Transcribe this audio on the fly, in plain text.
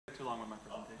along with my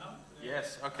presentation? Oh, no.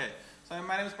 Yes, okay. So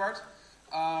my name is Bart.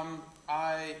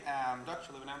 I am Dutch,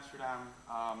 I live in Amsterdam.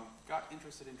 Got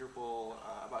interested in Drupal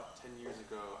about 10 years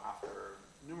ago after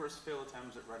numerous failed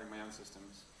attempts at writing my own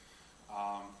systems.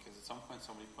 Because at some point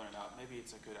somebody pointed out, maybe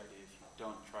it's a good idea if you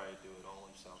don't try to do it all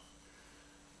yourself.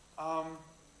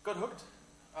 Got hooked,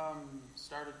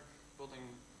 started building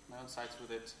my own sites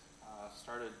with it,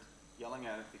 started yelling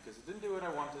at it because it didn't do what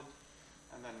I wanted.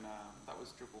 And then that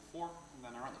was Drupal 4, and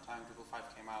then around the time Drupal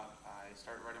 5 came out, I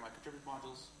started writing my contribute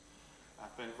modules.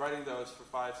 I've been writing those for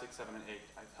 5, 6, 7, and 8.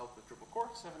 I've helped with Drupal core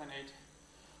 7 and 8.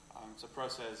 It's a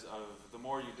process of the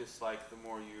more you dislike, the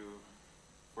more you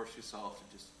force yourself to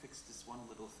just fix this one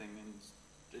little thing, and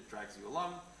it drags you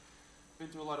along.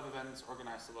 Been to a lot of events,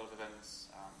 organized a lot of events.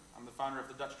 I'm the founder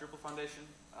of the Dutch Drupal Foundation.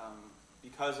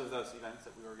 Because of those events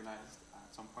that we organized,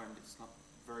 at some point it's not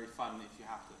very fun if you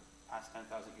have to pass 10,000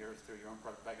 euros through your own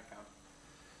private bank account.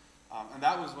 And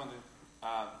that was when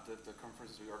the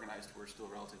conferences we organized were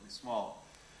still relatively small.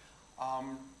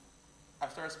 I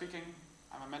started speaking.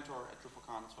 I'm a mentor at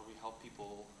DrupalCamp, so we help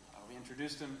people. We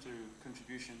introduce them to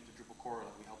contribution to Drupal core,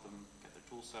 like we help them get their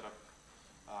tools set up.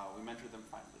 We mentor them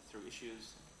through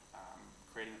issues,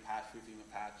 creating a patch, reviewing a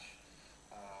patch,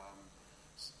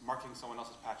 marking someone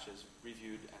else's patches,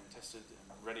 reviewed and tested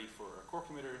and ready for a core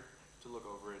committer to look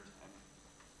over it and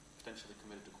potentially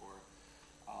committed to core.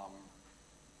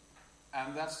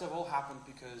 And that stuff all happened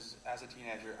because as a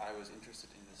teenager I was interested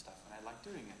in this stuff and I liked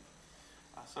doing it.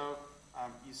 So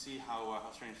you see how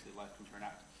strangely life can turn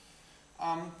out.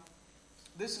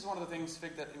 This is one of the things,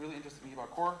 FIG, that really interested me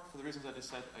about core. For the reasons I just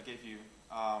said, I gave you.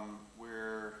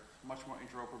 We're much more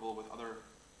interoperable with other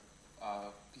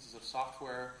pieces of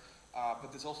software,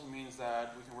 but this also means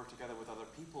that we can work together with other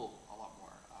people a lot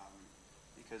more.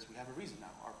 Because we have a reason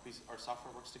now. Our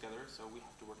software works together, so we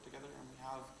have to work together, and we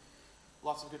have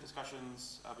lots of good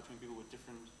discussions between people with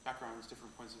different backgrounds,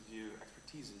 different points of view,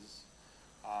 expertises.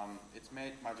 It's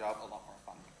made my job a lot more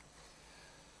fun.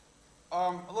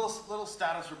 A little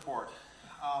status report.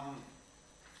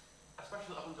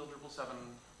 Especially up until Drupal 7,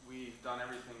 we've done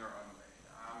everything our own way.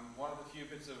 One of the few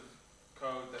bits of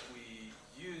code that we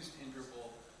used in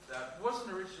Drupal that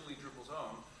wasn't originally Drupal's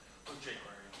own was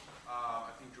jQuery.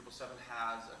 I think Drupal 7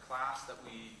 has a class that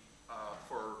we,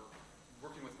 for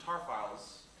working with tar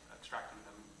files, extracting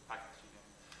them, packaging them,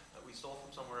 that we stole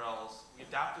from somewhere else. We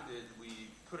adapted it, we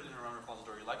put it in our own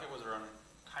repository like it was our own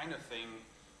kind of thing.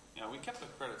 You know, we kept the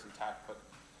credits intact, but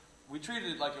we treated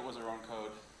it like it was our own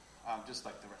code, just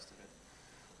like the rest of it.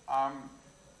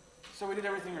 So we did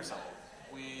everything ourselves.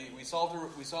 We solved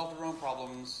our own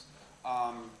problems.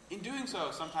 In doing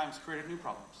so, sometimes created new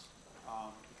problems.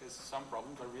 Because some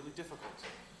problems are really difficult.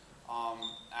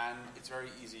 And it's very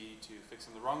easy to fix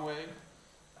them the wrong way,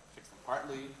 fix them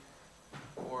partly,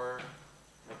 or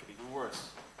make it even worse.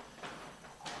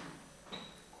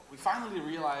 We finally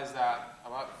realized that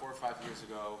about 4 or 5 years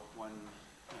ago when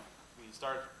we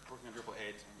started working on Drupal 8,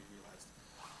 and we realized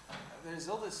there's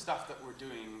all this stuff that we're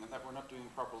doing that we're not doing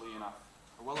properly enough,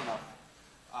 or well enough.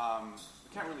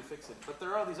 We can't really fix it. But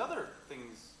there are these other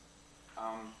things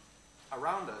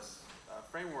around us,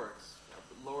 frameworks,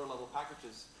 lower level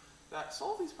packages that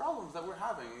solve these problems that we're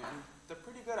having, and they're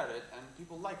pretty good at it, and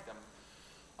people like them.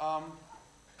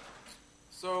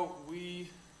 So we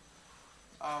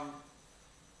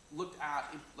looked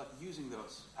at using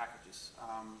those packages,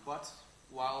 but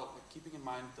while keeping in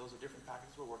mind those are different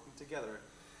packages, we're working together.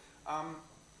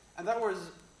 And that was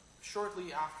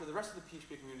shortly after the rest of the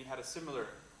PHP community had a similar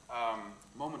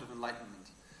moment of enlightenment.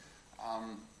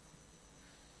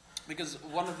 Because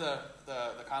one of the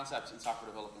concepts in software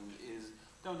development is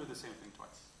don't do the same thing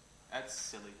twice. That's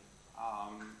silly.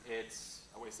 It's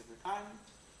a waste of your time,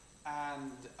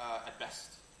 and at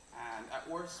best. And at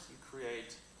worst, you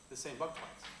create the same bug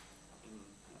twice in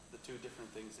the 2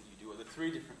 different things that you do, or the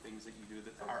 3 different things that you do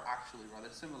that are actually rather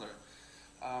similar.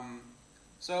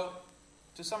 So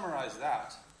to summarize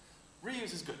that,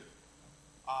 reuse is good.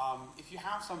 If you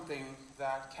have something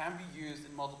that can be used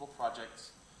in multiple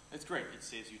projects, it's great. It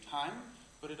saves you time,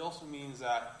 but it also means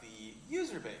that the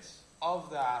user base of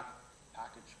that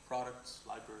package, product,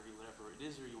 library, whatever it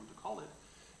is or you want to call it,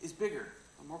 is bigger.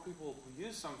 The more people who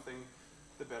use something,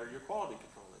 the better your quality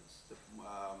control is.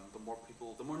 The more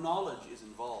people, the more knowledge is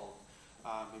involved.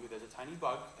 Maybe there's a tiny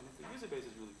bug, and if the user base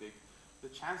is really big, the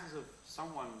chances of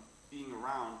someone being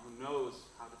around who knows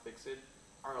how to fix it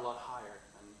are a lot higher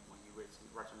than when you write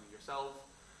something yourself,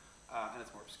 and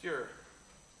it's more obscure.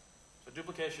 So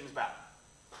duplication is bad.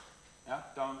 Yeah?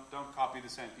 Don't copy the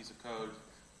same piece of code.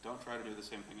 Don't try to do the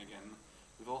same thing again.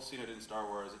 We've all seen it in Star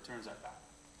Wars. It turns out bad.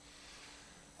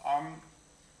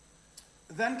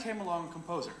 Then came along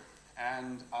Composer.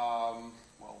 And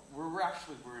well, we're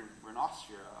in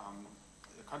Austria,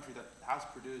 a country that has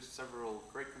produced several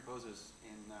great composers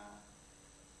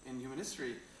in human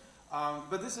history.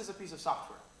 But this is a piece of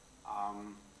software.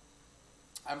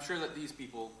 I'm sure that these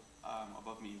people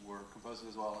above me were composers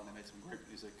as well, and they made some great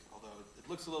music, although it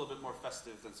looks a little bit more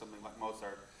festive than something like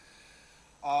Mozart.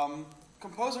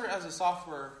 Composer as a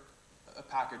software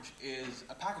package is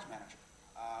a package manager.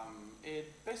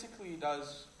 It basically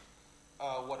does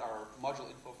what our module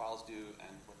info files do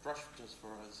and what Drush does for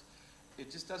us. It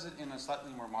just does it in a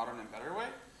slightly more modern and better way,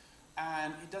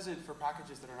 and it does it for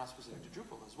packages that are not specific to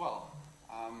Drupal as well.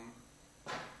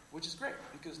 Which is great,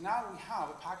 because now we have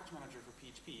a package manager for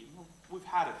PHP. We've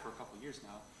had it for a couple of years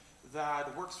now,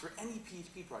 that works for any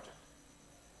PHP project.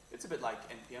 It's a bit like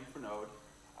NPM for Node,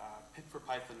 pip for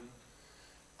Python,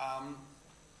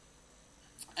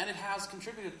 and it has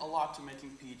contributed a lot to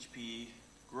making PHP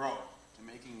grow, to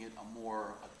making it a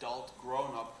more adult,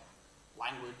 grown-up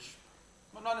language.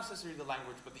 Well, not necessarily the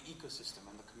language, but the ecosystem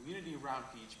and the community around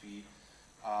PHP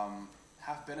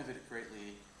have benefited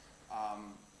greatly,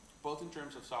 both in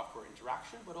terms of software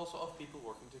interaction, but also of people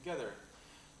working together.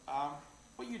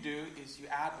 What you do is you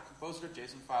add a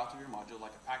composer.json file to your module,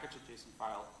 like a package.json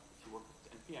file, if you work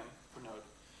with NPM for Node.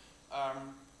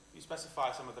 You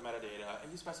specify some of the metadata,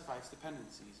 and you specify its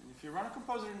dependencies. And if you run a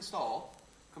composer install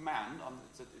command,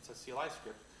 it's a CLI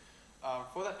script,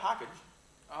 for that package,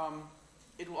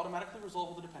 it will automatically resolve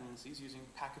all the dependencies using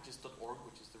packages.org,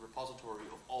 which is the repository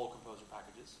of all composer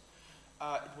packages.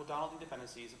 It will download the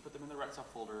dependencies and put them in the right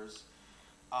subfolders.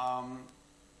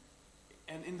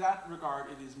 And in that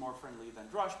regard, it is more friendly than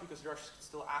Drush, because Drush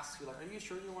still asks you, like, are you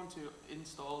sure you want to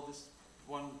install this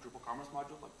one Drupal Commerce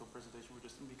module, like the presentation we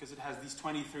just did, because it has these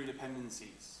 23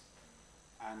 dependencies.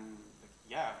 And like,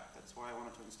 yeah, that's why I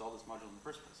wanted to install this module in the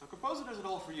first place. So Composer does it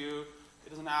all for you. It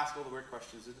doesn't ask all the weird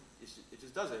questions. It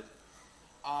just does it.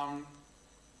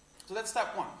 So that's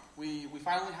step one. We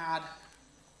finally had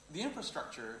the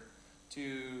infrastructure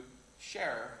to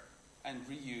share and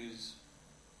reuse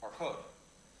our code.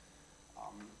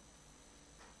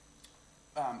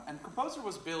 And Composer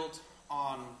was built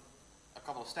on a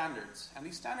couple of standards, and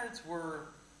these standards were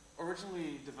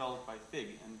originally developed by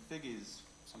FIG, and FIG is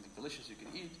something delicious you can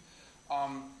eat,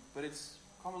 but it's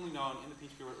commonly known in the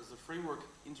PHP world as the Framework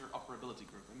Interoperability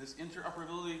Group. And this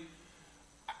interoperability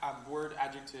word,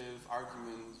 adjective,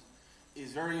 argument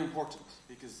is very important,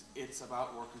 because it's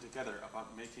about working together,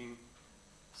 about making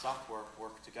software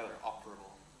work together,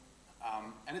 operable.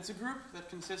 And it's a group that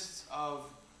consists of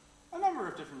a number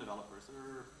of different developers. There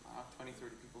are 20,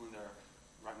 30 people in there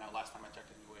right now, last time I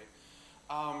checked anyway.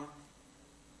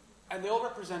 And they all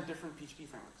represent different PHP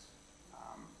frameworks.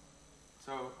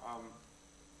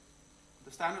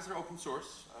 The standards are open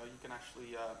source. You can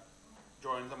actually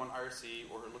join them on IRC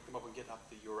or look them up on GitHub.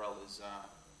 The URL is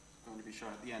going to be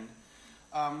shown at the end.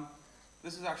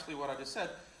 This is actually what I just said.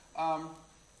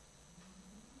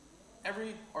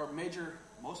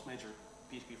 Most major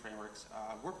PHP frameworks,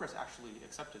 WordPress actually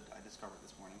accepted, I discovered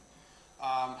this morning,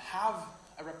 have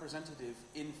a representative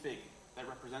in FIG that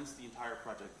represents the entire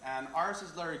project. And ours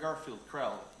is Larry Garfield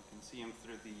Krell. You can see him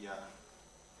through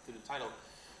the title.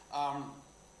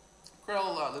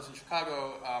 Krell lives in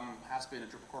Chicago, has been a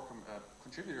Drupal core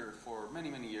contributor for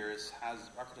many, many years, has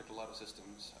architected a lot of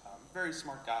systems, very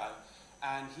smart guy,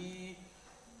 and he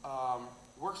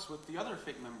works with the other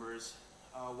FIG members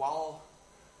while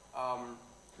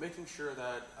making sure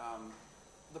that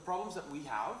the problems that we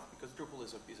have, because Drupal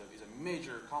is a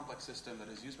major complex system that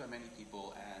is used by many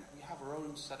people, and we have our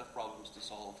own set of problems to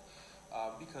solve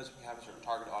because we have a certain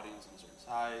target audience and a certain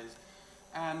size.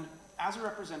 And as a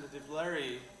representative,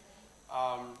 Larry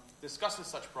discusses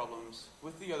such problems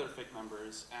with the other FIG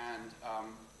members and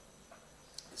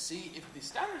see if the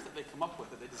standards that they come up with,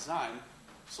 that they design,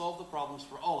 solve the problems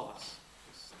for all of us.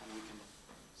 And we can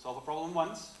solve a problem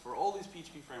once for all these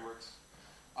PHP frameworks,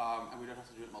 and we don't have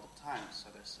to do it multiple times. So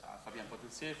there's Fabien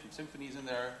Potentier from Symfony's in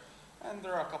there, and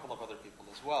there are a couple of other people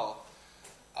as well.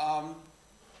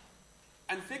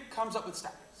 And FIG comes up with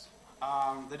standards.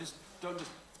 They don't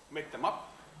just make them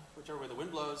up, whichever way the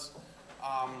wind blows.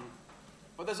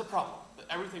 But there's a problem.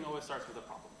 Everything always starts with a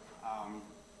problem.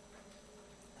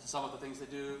 Some of the things they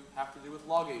do have to do with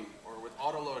logging, or with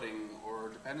auto-loading, or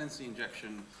dependency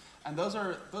injection. And those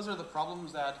are the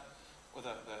problems that, or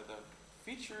the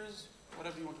features,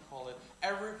 whatever you want to call it,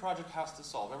 every project has to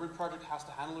solve. Every project has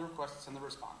to handle the requests and the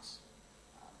response.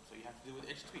 So you have to do with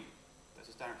HTTP. There's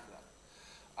a standard for that.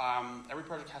 Every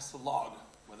project has to log,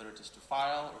 whether it is to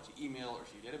file, or to email, or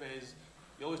to your database.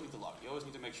 You always need to log. You always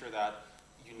need to make sure that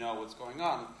you know what's going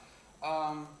on.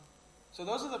 So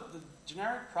those are the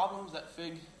generic problems that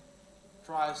FIG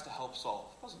tries to help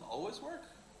solve. It doesn't always work,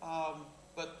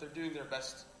 but they're doing their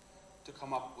best to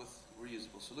come up with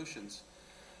reusable solutions.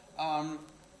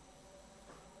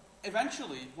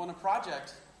 Eventually, when a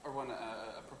project or when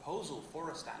a proposal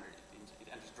for a standard, it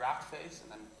enters draft phase,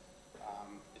 and then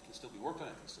it can still be worked on,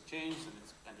 it can still change, and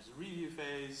it enters a review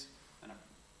phase, and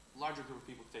a larger group of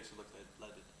people takes a look at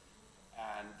it,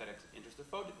 and then it enters the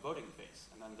voting phase.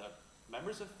 And then the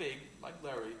members of FIG, like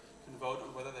Larry, can vote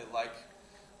on whether they like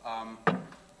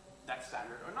that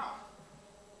standard or not.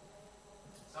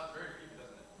 It sounds very creepy,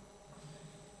 doesn't it?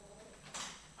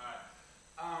 All right.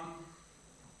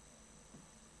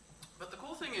 But the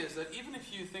cool thing is that even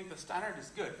if you think the standard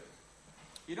is good,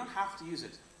 you don't have to use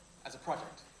it as a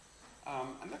project.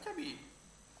 And there can be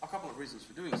a couple of reasons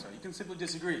for doing so. You can simply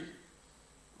disagree.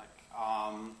 Like,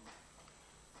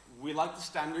 we like the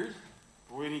standard,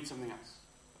 but we need something else.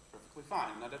 That's perfectly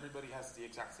fine. Not everybody has the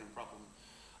exact same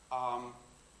problem.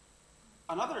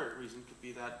 Another reason could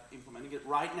be that implementing it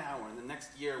right now or in the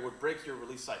next year would break your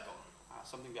release cycle.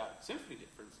 Something that Symfony did,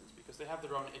 for instance, because they have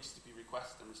their own HTTP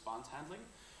request and response handling.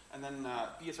 And then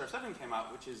PSR7 came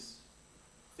out, which is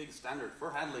FIG standard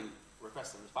for handling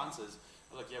requests and responses.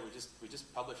 They're like, yeah, we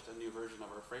just published a new version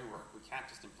of our framework. We can't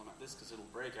just implement this because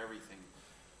it'll break everything.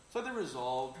 So they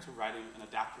resolved to writing an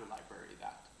adapter library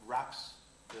that wraps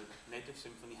the native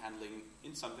Symfony handling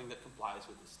in something that complies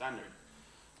with the standard.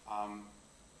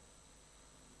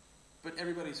 But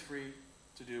everybody's free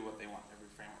to do what they want, every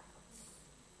framework.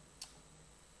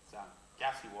 So,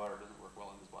 gassy water doesn't work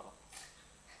well in this bottle.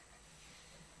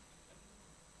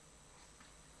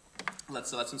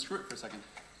 Let's unscrew it for a second.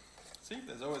 See,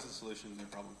 there's always a solution to the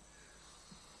problem.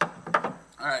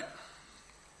 All right.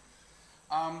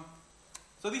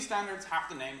 So these standards have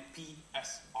the name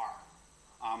PSR.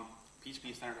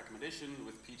 PHP Standard Recommendation,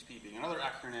 with PHP being another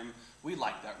acronym. We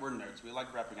like that. We're nerds. We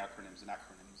like wrapping acronyms in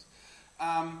acronyms.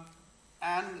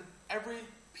 And every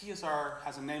PSR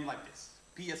has a name like this.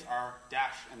 PSR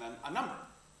dash and then a number.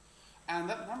 And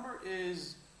that number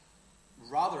is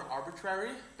rather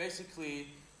arbitrary. Basically,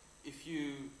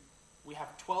 we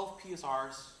have 12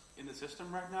 PSRs in the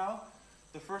system right now.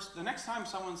 The next time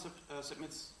someone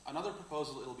submits another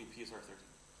proposal, it'll be PSR 13.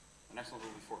 The next one will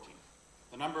be 14.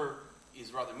 The number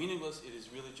is rather meaningless. It is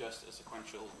really just a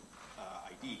sequential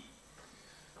ID.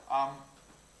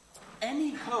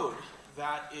 Any code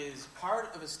that is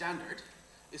part of a standard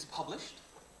is published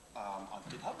on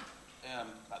GitHub.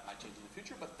 That might change in the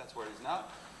future, but that's where it is now.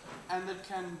 And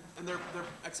they're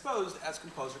exposed as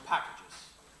composer packages.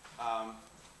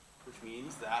 Which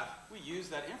means that we use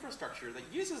that infrastructure that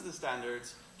uses the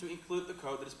standards to include the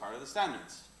code that is part of the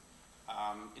standards.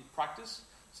 In practice,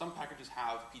 some packages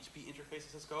have PHP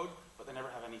interfaces as code, but they never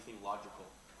have anything logical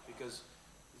because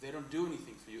they don't do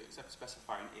anything for you except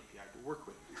specify an API to work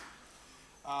with.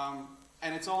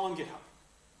 And it's all on GitHub,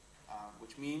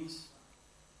 which means,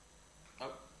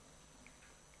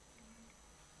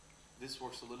 this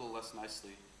works a little less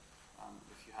nicely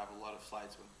if you have a lot of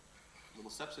slides with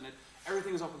little steps in it.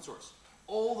 Everything is open source.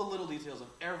 All the little details of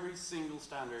every single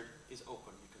standard is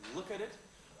open. You can look at it,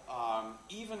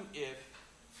 even if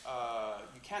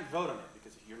you can't vote on it,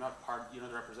 because if you're not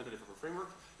the representative of a framework,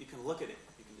 you can look at it,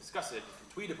 you can discuss it, you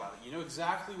can tweet about it. You know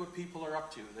exactly what people are up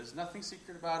to. There's nothing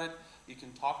secret about it. You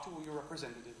can talk to your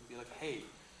representative and be like, hey,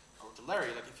 or to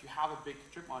Larry, like if you have a big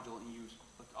Drip module and you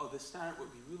like, oh, this standard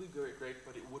would be really great,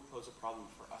 but it would pose a problem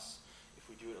for us. If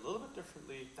we do it a little bit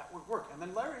differently, that would work. And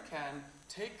then Larry can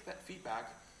take that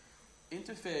feedback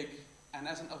into FIG and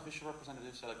as an official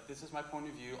representative say, like, this is my point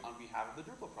of view on behalf of the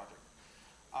Drupal project.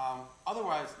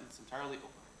 Otherwise, it's entirely open.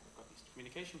 We've got these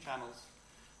communication channels.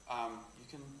 You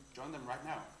can join them right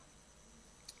now.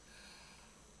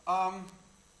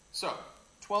 So,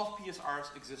 12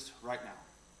 PSRs exist right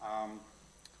now.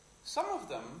 Some of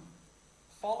them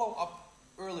follow up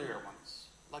earlier ones,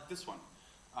 like this one.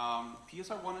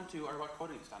 PSR 1 and 2 are about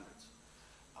coding standards.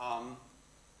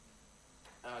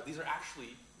 These are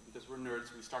actually, because we're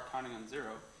nerds, we start counting on 0.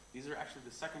 These are actually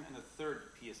the second and the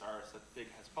third PSRs that FIG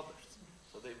has published.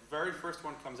 So the very first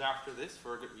one comes after this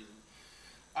for a good reason.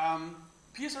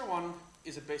 PSR 1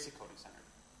 is a basic coding standard.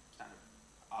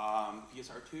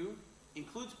 PSR 2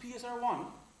 includes PSR 1,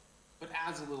 but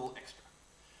adds a little extra.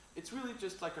 It's really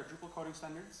just like our Drupal coding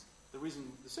standards. The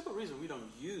simple reason we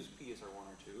don't use PSR 1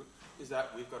 or 2 is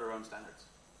that we've got our own standards.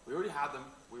 We already had them.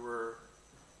 We were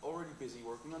already busy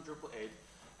working on Drupal 8,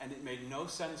 and it made no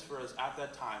sense for us at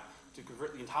that time to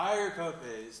convert the entire code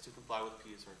base to comply with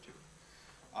PSR 2.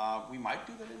 We might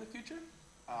do that in the future,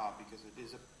 because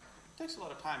it takes a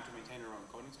lot of time to maintain our own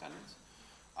coding standards,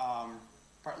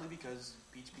 partly because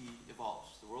PHP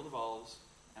evolves. The world evolves,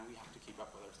 and we have to keep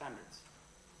up with our standards.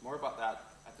 More about that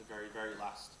very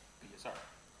last PSR.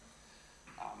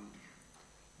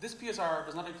 This PSR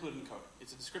does not include any code.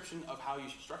 It's a description of how you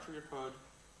should structure your code,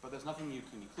 but there's nothing you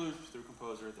can include through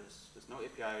Composer. There's no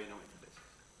API, no interface.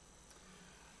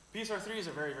 PSR 3 is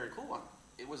a very, very cool one.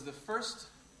 It was the first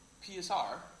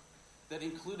PSR that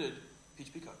included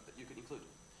PHP code that you could include.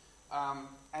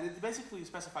 And it basically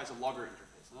specifies a logger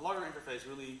interface. And the logger interface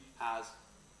really has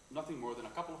nothing more than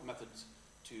a couple of methods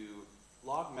to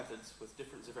log methods with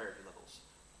different severity levels.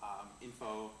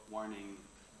 Info, warning,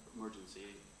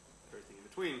 emergency, everything in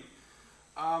between.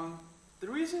 The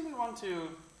reason we want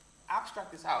to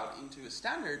abstract this out into a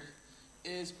standard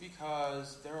is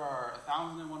because there are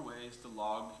 1,001 ways to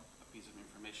log a piece of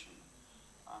information.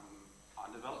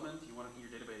 On development, you want it in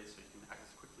your database so you can access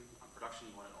it quickly. On production,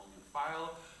 you want it only in a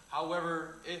file.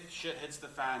 However, if shit hits the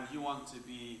fan, you want to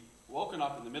be woken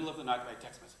up in the middle of the night by a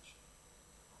text message.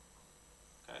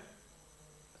 Okay?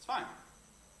 That's fine.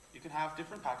 You can have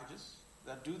different packages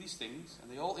that do these things, and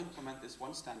they all implement this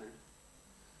one standard.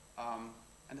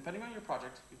 And depending on your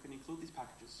project, you can include these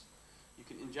packages. You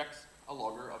can inject a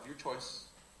logger of your choice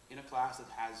in a class that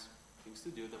has things to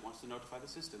do, that wants to notify the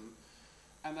system,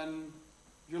 and then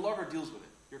your logger deals with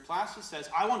it. Your class just says,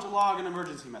 I want to log an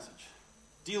emergency message.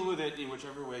 Deal with it in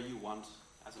whichever way you want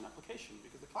as an application,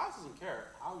 because the class doesn't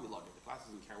care how you log it. The class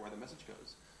doesn't care where the message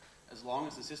goes. As long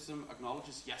as the system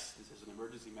acknowledges, yes, this is an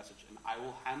emergency message, and I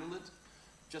will handle it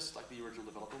just like the original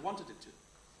developer wanted it to.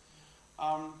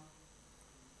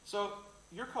 So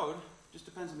your code just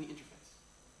depends on the interface.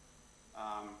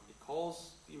 It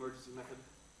calls the emergency method,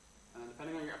 and then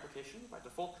depending on your application, by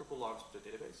default Drupal logs to the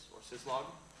database, or syslog,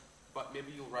 but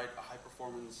maybe you'll write a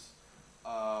high-performance,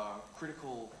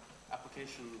 critical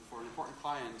application for an important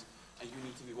client, and you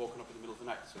need to be woken up in the middle of the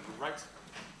night. So you write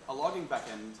a logging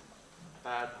backend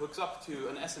that hooks up to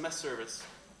an SMS service,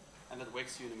 and that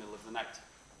wakes you in the middle of the night.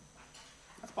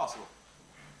 That's possible.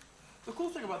 The cool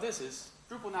thing about this is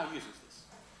Drupal now uses this.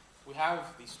 We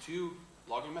have these two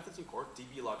logging methods in core,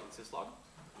 dblog and syslog,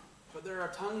 but there are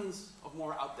tons of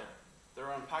more out there. There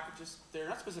are packages, they're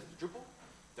not specific to Drupal.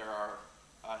 There are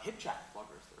HipChat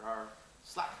loggers, there are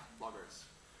Slack loggers.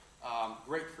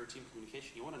 Great for team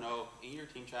communication. You want to know in your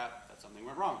team chat that something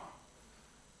went wrong.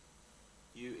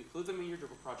 You include them in your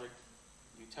Drupal project.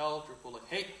 You tell Drupal, like,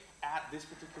 hey, add this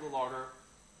particular logger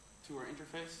to our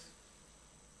interface,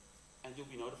 and you'll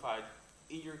be notified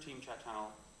in your team chat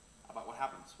channel about what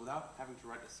happens without having to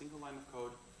write a single line of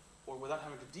code or without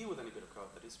having to deal with any bit of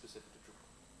code that is specific to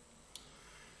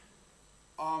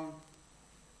Drupal.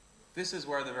 This is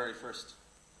where the very first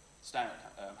standard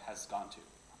has gone to.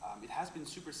 It has been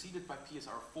superseded by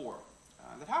PSR4.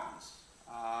 That happens.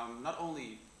 Not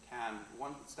only can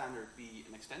one standard be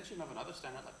an extension of another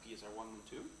standard like PSR1 and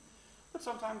 2, but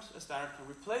sometimes a standard can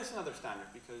replace another standard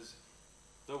because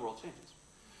the world changes.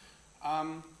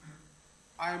 I'm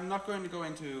not going to go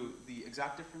into the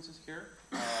exact differences here.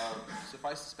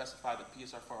 Suffice to specify that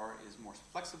PSR4 is more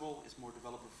flexible, is more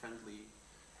developer-friendly,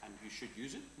 and you should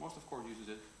use it. Most of core uses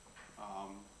it.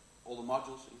 All the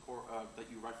modules in core that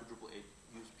you write for Drupal 8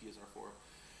 use PSR4.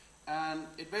 And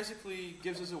it basically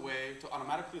gives us a way to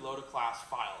automatically load a class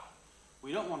file.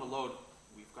 We don't want to load,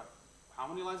 we've got how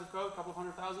many lines of code? A couple of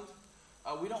 100,000?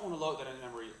 We don't want to load that in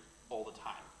memory all the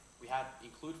time. We had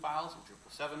include files in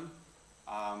Drupal 7,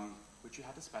 which you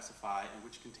had to specify and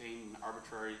which contain an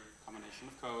arbitrary combination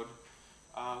of code.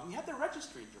 We had the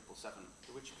registry in Drupal 7,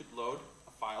 which could load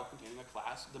a file containing a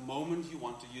class the moment you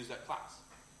want to use that class.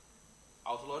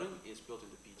 Autoloading is built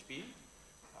into PHP.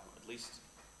 At least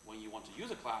when you want to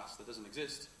use a class that doesn't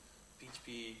exist,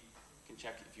 PHP can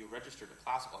check if you registered a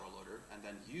class autoloader and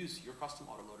then use your custom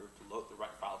autoloader to load the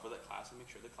right file for that class and make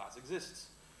sure the class exists.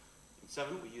 In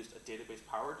 7, we used a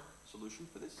database-powered solution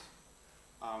for this,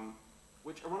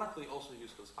 which ironically also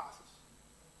used those classes.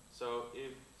 So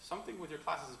if something with your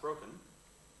classes is broken,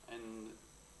 and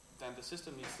then the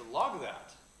system needs to log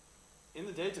that in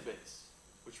the database,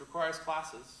 which requires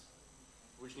classes,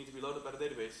 which need to be loaded by the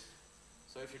database.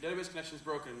 So if your database connection is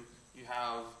broken, you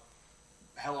have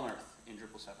hell on earth in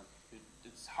Drupal 7.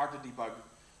 It's hard to debug,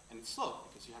 and it's slow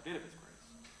because you have database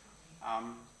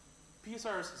queries.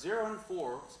 PSRs 0 and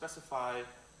 4 specify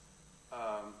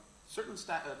certain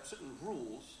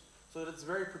rules so that it's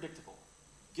very predictable.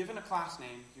 Given a class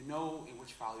name, you know in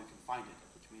which file you can find it,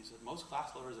 which means that most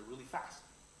class loaders are really fast.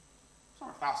 Some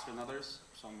are faster than others,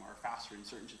 some are faster in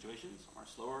certain situations, some are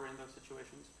slower in those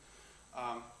situations.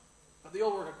 But they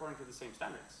all work according to the same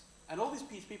standards. And all these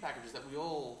PHP packages that we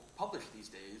all publish these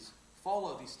days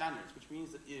follow these standards, which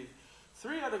means that if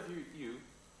 3 out of you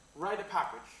write a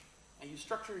package and you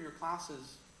structure your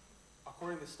classes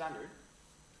according to the standard,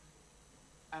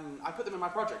 and I put them in my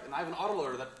project, and I have an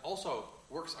autoloader that also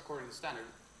works according to the standard,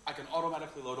 I can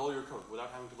automatically load all your code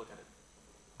without having to look at it.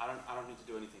 I don't need to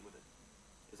do anything with it.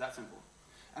 It's that simple.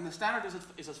 And the standard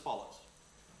is as follows.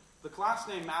 The class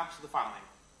name maps to the file name,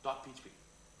 .php.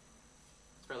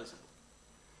 It's fairly simple.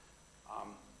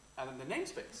 And then the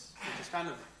namespace, which is kind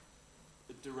of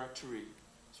a directory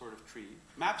sort of tree,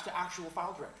 maps to actual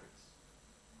file directories.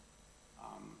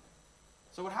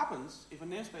 So what happens if a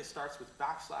namespace starts with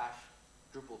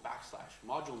 /Drupal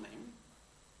 /module name,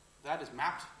 that is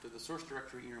mapped to the source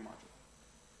directory in your module.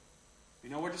 You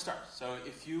know where to start. So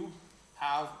if you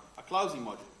have a Clousy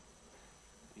module,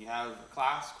 you have a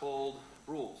class called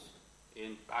rules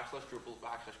in /Drupal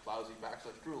 /Clousy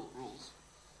 /rules,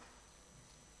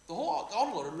 the whole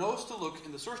autoloader knows to look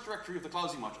in the source directory of the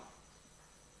Clousy module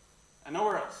and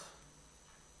nowhere else.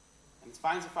 And it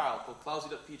finds a file called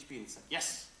clousy.php and it's like,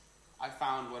 yes, I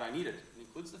found what I needed. It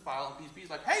includes the file, and PHP is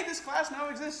like, hey, this class now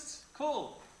exists.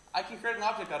 Cool. I can create an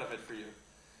object out of it for you.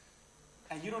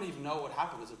 And you don't even know what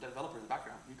happened as a developer in the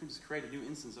background. You can just create a new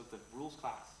instance of the rules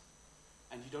class.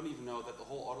 And you don't even know that the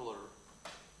whole autoloader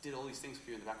did all these things for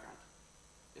you in the background.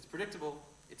 It's predictable.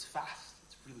 It's fast.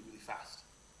 It's really, really fast.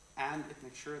 And it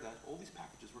makes sure that all these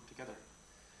packages work together.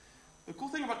 The cool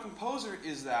thing about Composer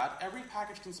is that every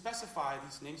package can specify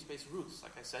these namespace roots.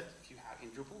 Like I said, if you have in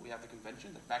Drupal, we have the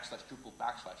convention that /Drupal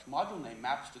 /module name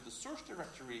maps to the source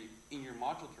directory in your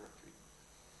module directory,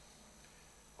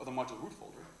 or the module root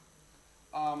folder.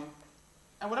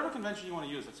 And whatever convention you want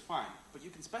to use, that's fine. But you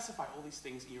can specify all these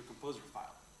things in your Composer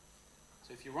file.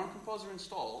 So if you run Composer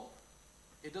install,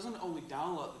 it doesn't only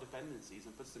download the dependencies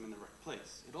and puts them in the right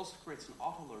place. It also creates an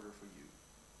autoloader for you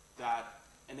that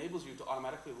enables you to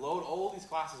automatically load all these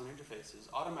classes and interfaces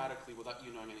automatically without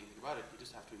you knowing anything about it. You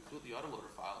just have to include the autoloader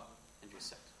file and you're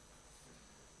set.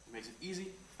 It makes it easy,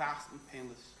 fast, and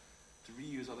painless to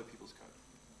reuse other people's code.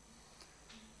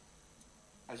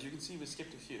 As you can see, we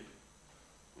skipped a few.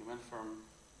 We went from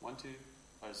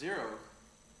 0,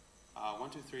 1,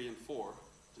 2, 3, and 4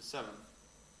 to 7.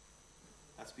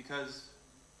 That's because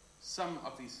some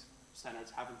of these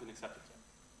standards haven't been accepted yet.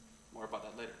 More about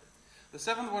that later. The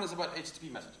 7th one is about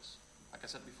HTTP messages. Like I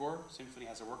said before, Symfony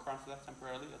has a workaround for that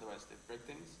temporarily, otherwise they break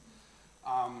things.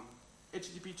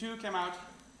 HTTP 2 came out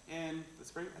in the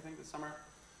spring, I think, this summer.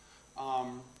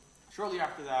 Shortly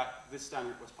after that, this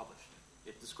standard was published.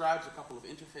 It describes a couple of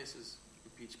interfaces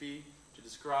in PHP to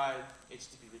describe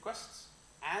HTTP requests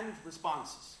and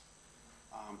responses.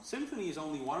 Symfony is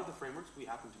only one of the frameworks we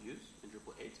happen to use in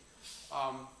Drupal 8,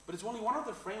 but it's only one of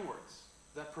the frameworks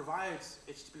that provides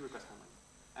HTTP request handling,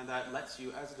 and that lets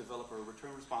you, as a developer,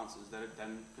 return responses that it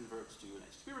then converts to an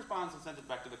HTTP response and sends it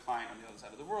back to the client on the other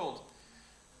side of the world.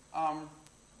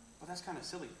 But that's kind of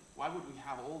silly. Why would we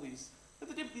have all these? But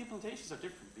the implementations are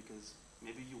different because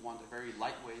maybe you want a very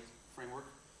lightweight framework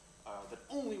that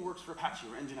only works for Apache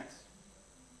or Nginx.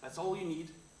 That's all you need,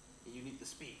 and you need the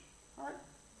speed. All right?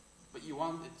 But you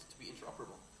want it to be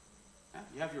interoperable. Yeah?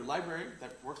 You have your library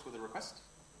that works with a request.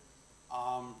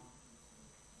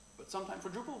 But sometimes for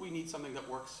Drupal, we need something that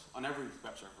works on every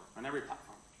web server, on every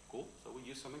platform. Cool. So we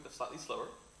use something that's slightly slower,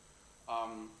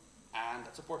 and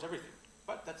that supports everything.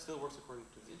 But that still works according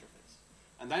to the interface.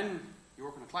 And then you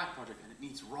work on a client project, and it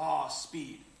needs raw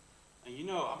speed. And you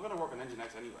know, I'm going to work on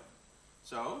Nginx anyway.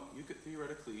 So you could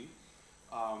theoretically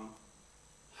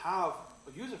have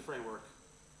a user framework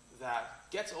that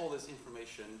gets all this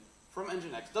information from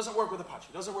Nginx. Doesn't work with Apache,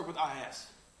 doesn't work with IIS,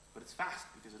 but it's fast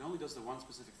because it only does the one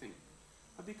specific thing.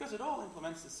 But because it all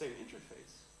implements the same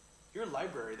interface, your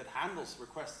library that handles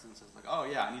requests and says like, oh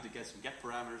yeah, I need to get some get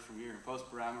parameters from here and post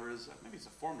parameters, maybe it's a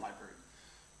form library,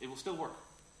 it will still work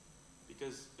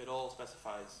because it all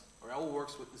specifies, or it all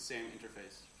works with the same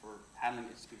interface for handling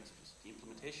HTTP messages. The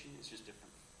implementation is just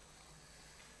different.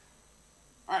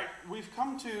 All right, we've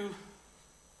come to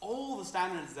all the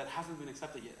standards that haven't been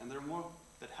accepted yet, and there are more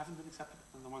that haven't been accepted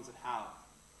than the ones that have.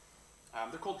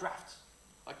 They're called drafts,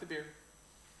 like the beer.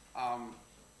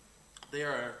 They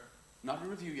are not in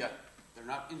review yet. They're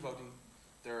not in voting.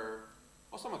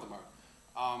 Well, some of them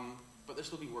are, but they're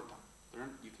still being worked on.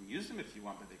 You can use them if you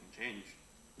want, but they can change.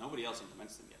 Nobody else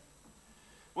implements them yet.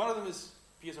 One of them is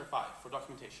PSR5 for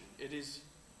documentation. It is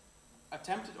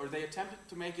they attempted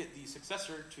to make it the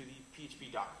successor to the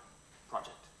PHP doc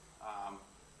project.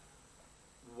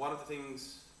 One of the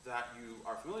things that you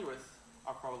are familiar with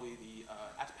are probably the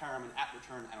 @param and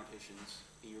 @return annotations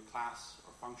in your class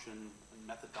or function and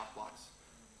method doc blocks,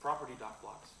 property doc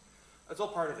blocks. That's all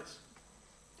part of this.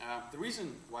 The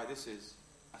reason why this is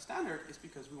a standard is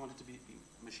because we want it to be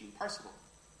machine parsable.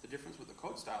 The difference with the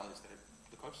code style is that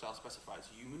the code style specifies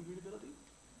human readability,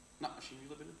 not machine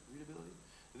readability.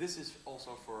 This is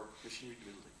also for machine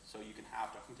readability. So you can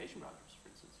have documentation browsers, for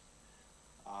instance,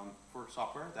 for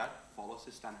software that follows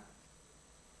this standard.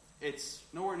 It's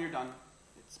nowhere near done.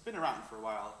 It's been around for a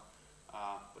while,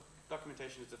 but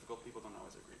documentation is difficult. People don't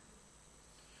always agree.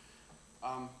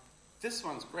 This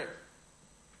one's great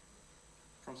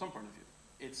from some point of view.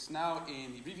 It's now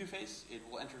in the review phase. It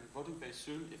will enter voting phase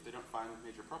soon if they don't find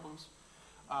major problems.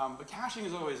 But caching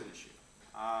is always an issue.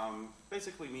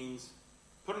 Basically means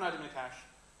put an item in the cache,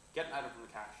 get an item from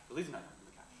the cache, delete an item from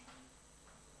the cache.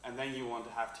 And then you want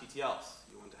to have TTLs.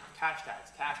 You want to have cache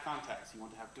tags, cache context. You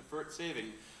want to have deferred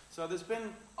saving. So there's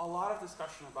been a lot of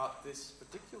discussion about this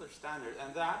particular standard,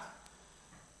 and that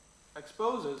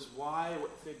exposes why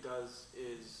what FIG does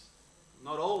is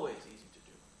not always easy to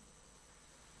do.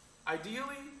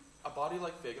 Ideally, a body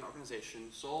like FIG, an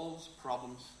organization, solves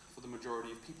problems for the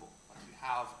majority of people. Like you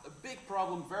have a big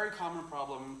problem, very common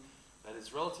problem, that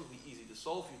is relatively easy to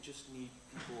solve. You just need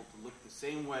people to look the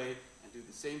same way and do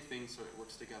the same thing so it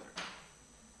works together.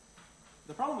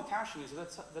 The problem with caching is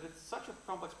that it's such a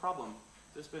complex problem.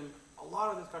 There's been a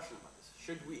lot of discussion about this.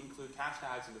 Should we include cache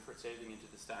tags and deferred saving into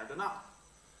the standard or not?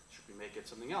 Should we make it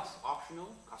something else?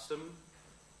 Optional, custom?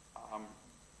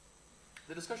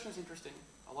 The discussion is interesting.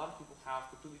 A lot of people have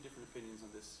completely different opinions on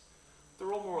this.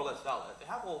 They're all more or less valid. They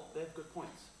have good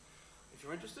points. If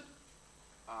you're interested,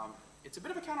 it's a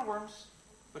bit of a can of worms,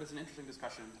 but it's an interesting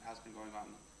discussion that has been going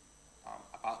on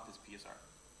about this PSR.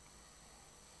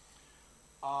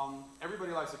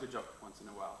 Everybody likes a good joke once in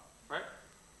a while, right?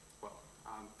 Well,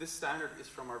 this standard is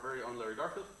from our very own Larry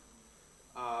Garfield.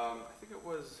 I think it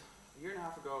was a year and a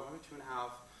half ago, maybe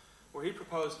 2.5, where he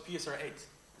proposed PSR 8.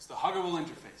 It's the huggable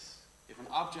interface. If an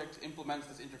object implements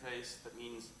this interface, that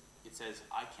means it says,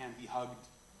 I can be hugged.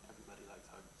 Everybody likes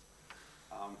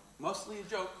hugs. Mostly a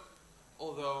joke,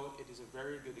 although it is a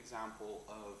very good example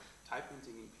of type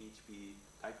hinting in PHP,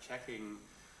 type checking,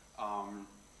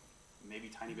 maybe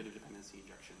tiny bit of dependency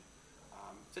injection.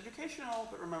 It's educational,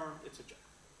 but remember, it's a joke.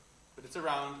 But it's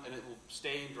around, and it will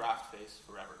stay in draft phase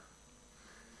forever.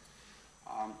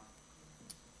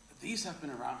 These have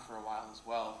been around for a while as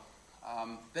well.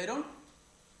 They don't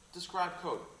describe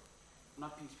code,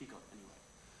 not PHP code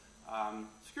anyway.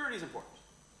 Security is important.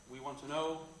 We want to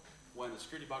know when a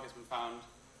security bug has been found.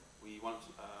 We want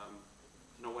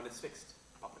to know when it's fixed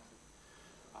publicly.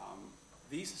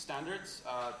 These standards,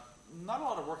 not a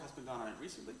lot of work has been done on it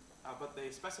recently, but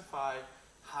they specify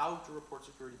how to report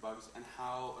security bugs and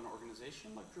how an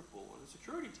organization like Drupal or the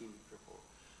security team of Drupal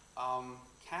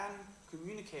can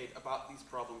communicate about these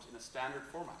problems in a standard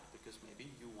format, because maybe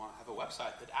you want to have a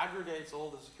website that aggregates all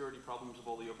the security problems of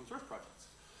all the open source projects.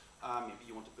 Maybe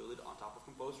you want to build it on top of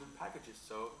Composer and packages,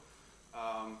 so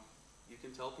you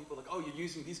can tell people like, oh, you're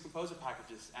using these Composer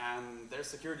packages and there's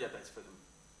security updates for them.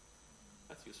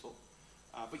 That's useful.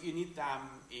 But you need them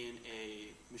in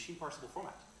a machine parsable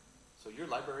format. So your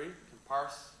library can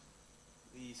parse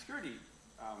the security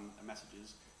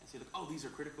messages and say, look, oh, these are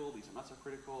critical, these are not so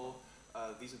critical,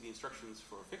 these are the instructions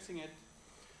for fixing it.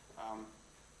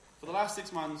 For the last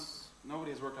 6 months,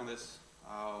 nobody has worked on this.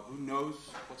 Who knows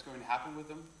what's going to happen with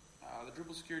them? The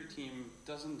Drupal security team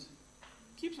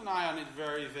keeps an eye on it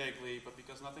very vaguely, but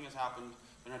because nothing has happened,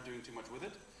 they're not doing too much with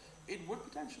it. It would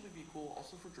potentially be cool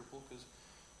also for Drupal, because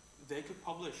they could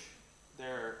publish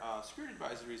their security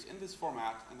advisories in this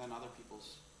format, and then other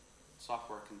people's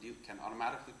software can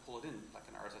automatically pull it in like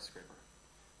an RSS scraper.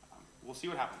 We'll see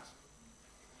what happens.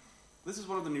 This is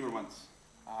one of the newer ones.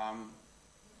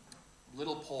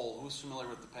 Little poll, who's familiar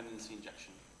with dependency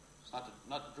injection? It's not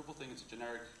a Drupal thing, it's a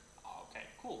generic, okay,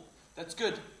 cool. That's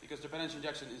good, because dependency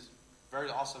injection is very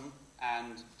awesome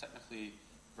and technically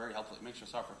very helpful. It makes your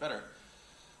software better.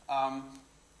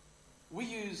 We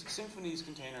use Symfony's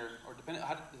container, or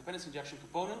dependency injection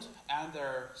component, and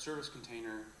their service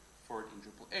container for it in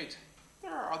Drupal 8.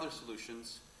 There are other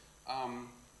solutions,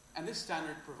 and this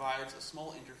standard provides a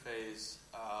small interface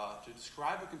to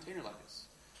describe a container like this.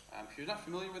 If you're not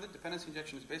familiar with it, dependency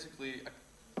injection is basically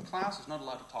a class is not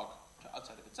allowed to talk to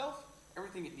outside of itself.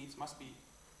 Everything it needs must be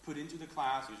put into the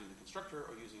class using the constructor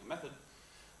or using a method,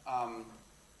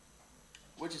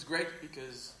 which is great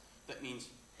because that means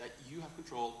that you have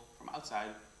control from outside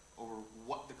over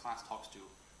what the class talks to.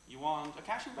 You want a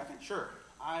caching backend? Sure.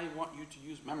 I want you to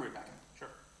use memory backend. Sure.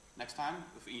 Next time,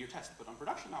 in your test, but on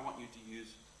production, I want you to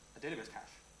use a database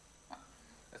cache.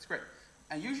 That's great.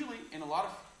 And usually, in a lot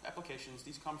of applications,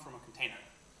 these come from a container.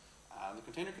 The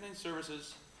container contains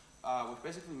services, which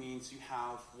basically means you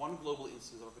have one global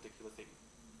instance of a particular thing,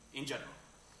 in general.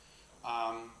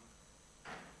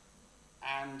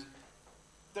 And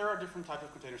there are different types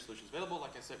of container solutions available.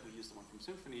 Like I said, we use the one from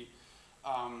Symfony.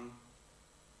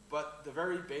 But the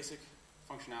very basic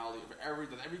functionality of that every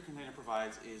container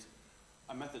provides is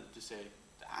a method to say,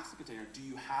 to ask the container, do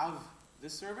you have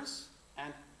this service?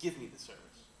 And give me the service.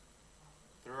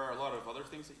 There are a lot of other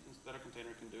things that a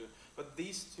container can do, but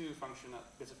these two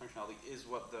bits of functionality is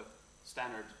what the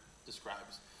standard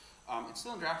describes. It's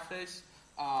still in draft phase.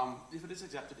 If it is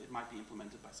accepted, it might be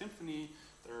implemented by Symfony.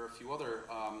 There are a few other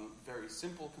very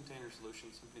simple container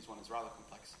solutions. Symfony's one is rather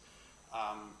complex.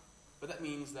 But that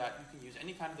means that you can use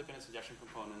any kind of dependency injection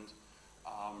component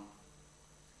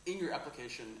in your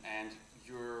application, and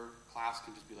your class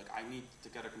can just be like, I need to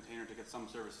get a container to get some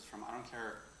services from. I don't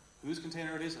care whose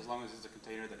container it is, as long as it's a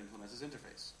container that implements this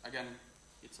interface. Again,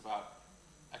 it's about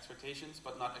expectations,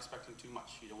 but not expecting too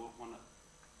much.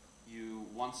 You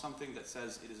want something that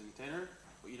says it is a container,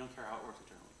 but you don't care how it works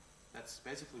internally. That's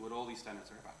basically what all these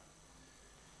standards are about.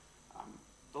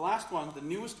 The last one, the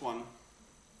newest one,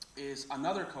 is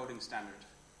another coding standard.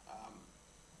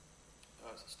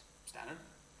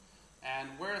 And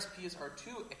whereas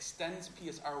PSR2 extends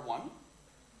PSR1,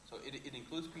 so it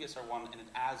includes PSR1 and it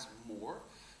adds more,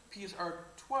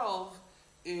 PSR12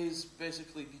 is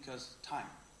basically because time.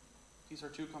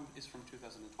 PSR2 is from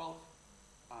 2012.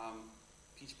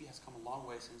 PHP has come a long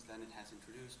way since then. It has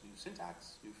introduced new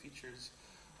syntax, new features,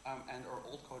 and our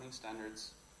old coding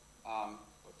standards,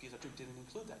 but PSR2 didn't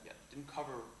include that yet. Didn't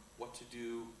cover what to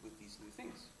do with these new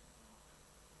things.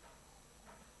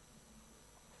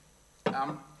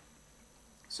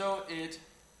 So it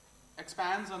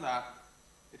expands on that.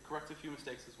 It corrects a few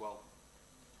mistakes as well.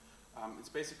 It's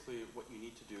basically what you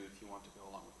need to do if you want to go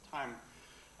along with the time.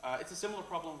 It's a similar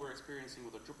problem we're experiencing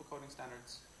with the Drupal coding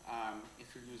standards.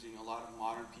 If you're using a lot of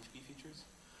modern PHP features.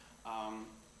 I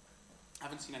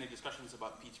haven't seen any discussions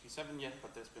about PHP 7 yet,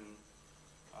 but there's been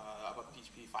about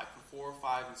PHP 5.4,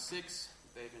 5, and 6.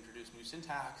 They've introduced new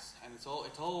syntax, and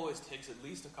it always takes at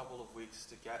least a couple of weeks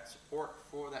to get support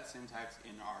for that syntax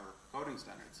in our coding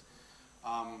standards.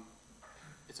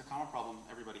 It's a common problem.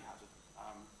 Everybody has it.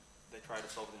 They try to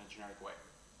solve it in a generic way.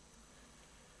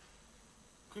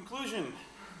 Conclusion.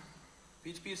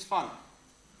 PHP is fun.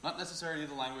 Not necessarily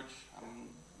the language.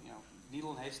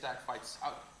 Needle and haystack fights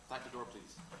out the door,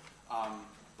 please.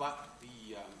 But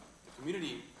the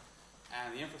community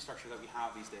and the infrastructure that we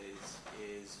have these days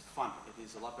is fun. It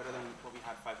is a lot better than what we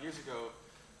had 5 years ago.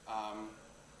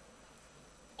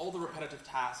 All the repetitive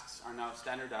tasks are now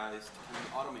standardized and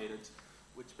automated,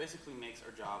 which basically makes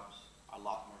our jobs a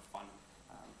lot more fun,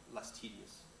 less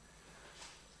tedious.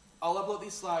 I'll upload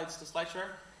these slides to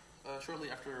SlideShare shortly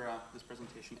after this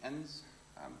presentation ends.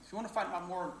 If you want to find out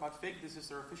more about FIG, this is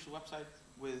their official website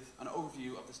with an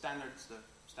overview of the standards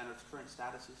current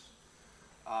statuses.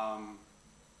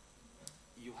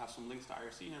 You'll have some links to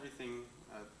IRC and everything,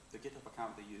 the GitHub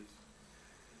account they use.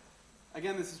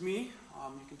 Again, this is me.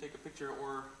 You can take a picture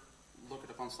or look it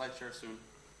up on SlideShare soon.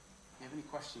 If you have any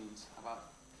questions about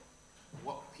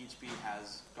what PHP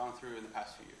has gone through in the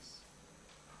past few years.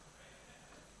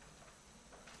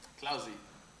 Klausi.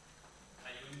 Are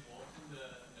you involved in the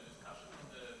discussion on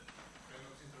the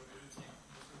framework's interoperability user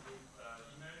group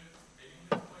email mailing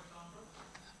list, for example?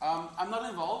 I'm not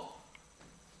involved.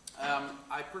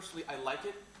 I like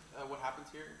it, what happens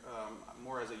here,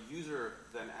 more as a user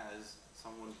than as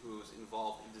someone who's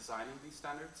involved in designing these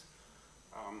standards.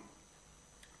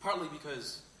 Partly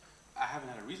because I haven't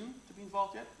had a reason to be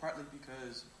involved yet, partly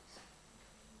because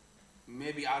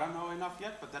maybe I don't know enough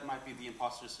yet, but that might be the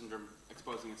imposter syndrome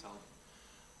exposing itself.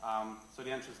 So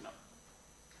the answer is no.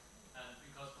 And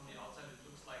because from the outside it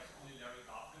looks like only Larry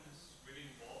Garfield is really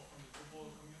involved from the Drupal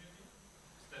community.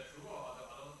 Is that true, or are there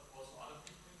also other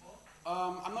people involved?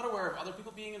 I'm not aware of other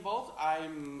people being involved.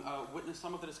 I'm witnessed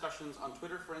some of the discussions on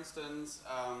Twitter, for instance,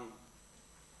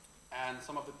 and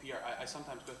some of the PR. I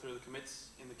sometimes go through the commits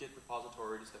in the Git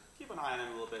repository just to keep an eye on it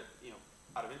a little bit,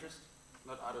 out of interest,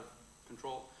 not out of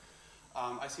control.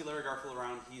 I see Larry Garfield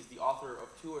around. He's the author of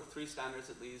 2 or 3 standards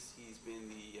at least. He's been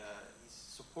he's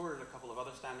supported a couple of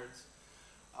other standards.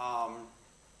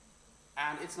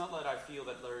 And it's not that I feel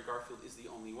that Larry Garfield is the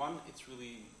only one. It's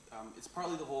really, it's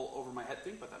partly the whole over my head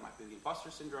thing, but that might be the imposter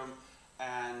syndrome.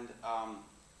 And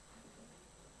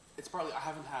it's partly, I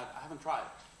haven't tried.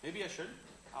 Maybe I should.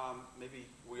 Maybe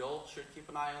we all should keep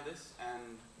an eye on this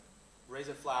and raise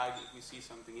a flag if we see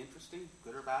something interesting,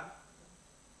 good or bad.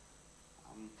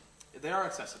 They are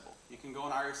accessible. You can go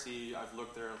on IRC. I've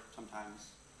looked there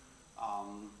sometimes.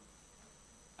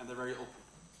 And they're very open.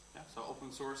 Yeah? So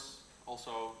open source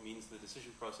also means the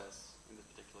decision process in this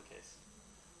particular case.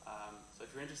 So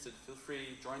if you're interested, feel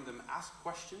free, join them, ask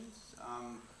questions.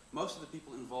 Most of the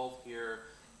people involved here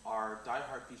are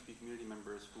diehard PHP community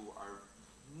members who are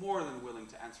more than willing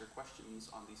to answer questions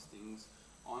on these things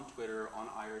on Twitter, on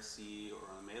IRC, or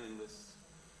on mailing lists.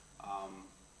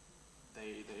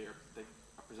 They are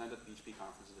presented at PHP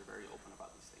conferences. They're very open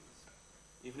about these things.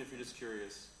 Even if you're just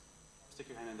curious, stick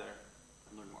your hand in there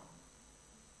and learn more.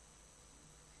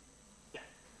 Yeah.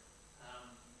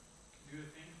 Do you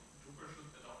think Drupal should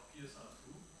adopt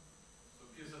PSR2? So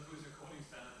PSR2 is a coding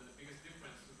standard, and the biggest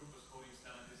difference to Drupal's coding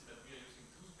standard is that we are using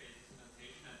 2 spaces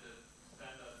indentation, and the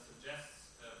standard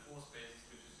suggests 4 spaces,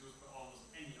 which is used for almost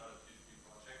any other PHP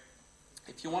project.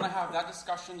 If you want to have that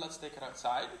discussion, let's take it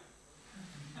outside.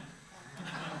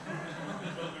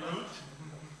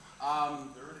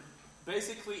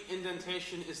 Basically,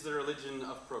 indentation is the religion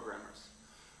of programmers.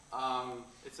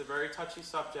 It's a very touchy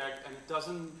subject, and it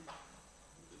doesn't,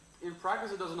 in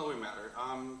practice, it doesn't always matter.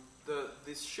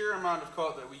 The sheer amount of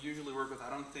code that we usually work with, I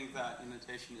don't think that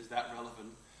indentation is that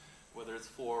relevant, whether it's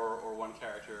 4 or 1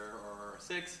 character or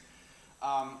 6.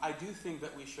 I do think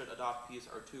that we should adopt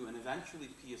PSR2 and eventually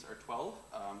PSR12.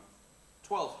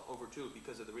 12 over 2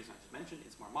 because of the reason I just mentioned.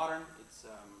 It's more modern.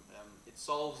 It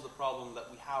solves the problem that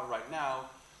we have right now.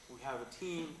 We have a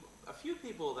team, a few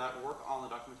people that work on the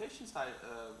documentation side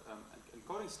and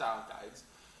coding style guides,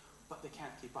 but they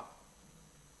can't keep up.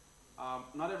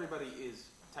 Not everybody is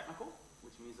technical,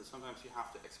 which means that sometimes you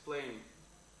have to explain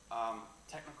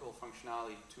technical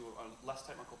functionality to a less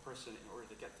technical person in order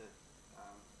to get the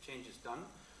changes done.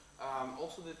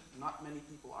 Also that not many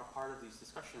people are part of these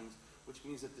discussions, which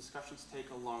means that discussions take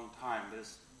a long time.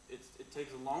 It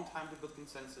takes a long time to build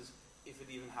consensus, if it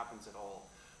even happens at all.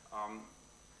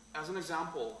 As an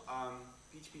example,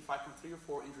 PHP 5.3 or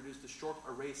 4 introduced the short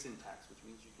array syntax, which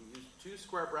means you can use 2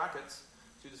 square brackets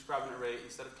to describe an array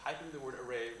instead of typing the word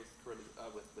array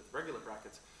with regular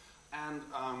brackets. And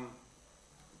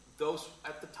those,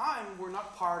 at the time, were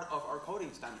not part of our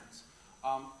coding standards.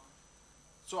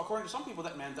 So according to some people,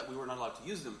 that meant that we were not allowed to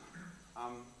use them.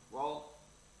 Well,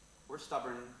 we're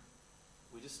stubborn.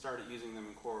 We just started using them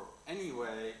in core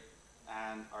anyway,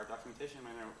 and our documentation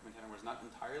maintainer was not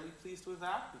entirely pleased with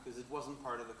that because it wasn't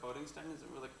part of the coding standards.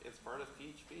 And we're like, it's part of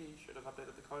PHP. You should have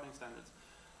updated the coding standards.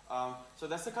 So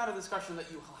that's the kind of discussion that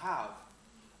you will have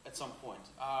at some point.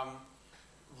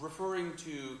 Referring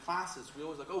to classes, we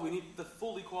always like, oh, we need the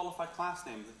fully qualified class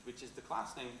name, which is the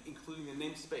class name including the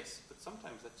namespace. But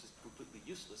sometimes that's just completely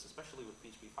useless, especially with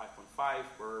PHP 5.5,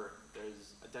 where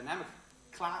there's a dynamic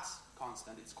class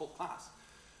constant. It's called class.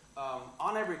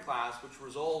 On every class, which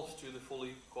resolves to the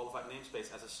fully qualified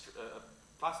namespace as a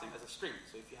class name as a string.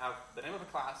 So if you have the name of a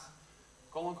class,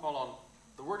 colon,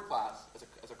 the word class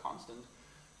as a constant,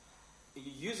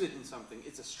 you use it in something,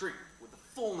 it's a string with the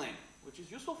full name, which is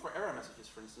useful for error messages,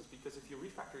 for instance, because if you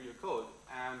refactor your code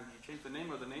and you change the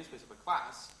name of the namespace of a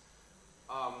class,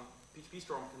 PHP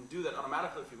Storm can do that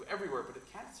automatically for you everywhere, but it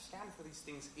can't scan for these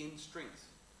things in strings.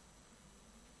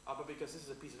 But because this is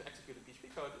a piece of executed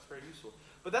PHP code, it's very useful.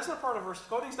 But that's not part of our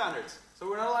coding standards, so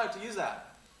we're not allowed to use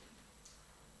that.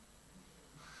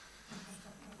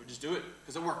 We just do it,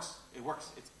 because it works. It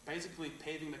works. It's basically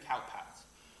paving the cow paths.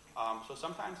 So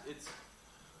sometimes it's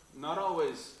not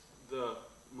always the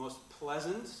most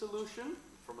pleasant solution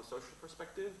from a social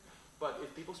perspective, but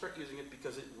if people start using it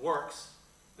because it works,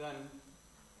 then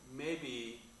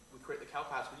maybe we create the cow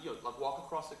paths. Like walk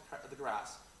across the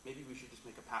grass. Maybe we should just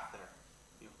make a path there.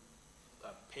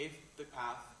 Pave the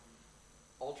path,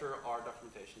 alter our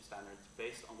documentation standards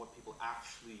based on what people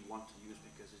actually want to use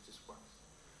because it just works.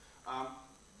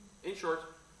 In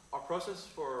short, our process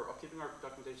of keeping our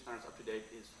documentation standards up to date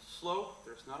is slow.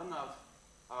 There's not enough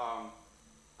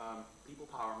people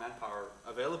power, manpower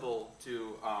available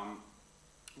to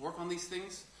work on these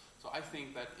things. So I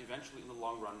think that eventually in the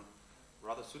long run,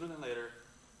 rather sooner than later,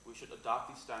 we should adopt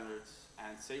these standards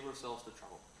and save ourselves the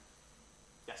trouble.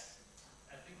 Yes?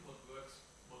 I think what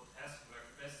has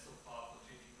worked best so far for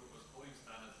changing Drupal's coding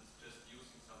standards is just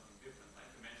using something different. Like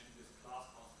you mentioned this class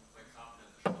constant, for example, and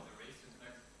the short array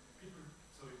syntax.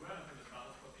 So we weren't in the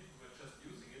standards, but people were just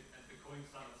using it, and the coding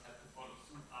standards had to follow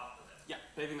suit after that. Yeah,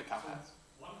 paving the cow paths.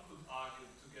 One could argue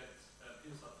to get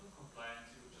PSR2 compliant,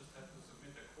 you would just have to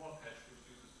submit a core patch which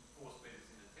uses 4 spaces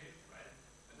in the table, right?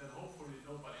 And then hopefully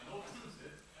nobody notices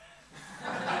it.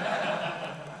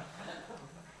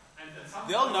 And at some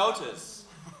They'll point, notice.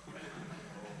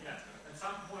 Yeah, at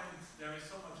some point there is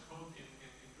so much code in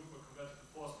Drupal converted to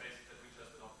 4 spaces that we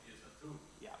just adopt PSR2.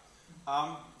 Yeah,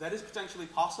 that is potentially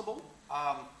possible.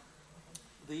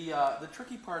 The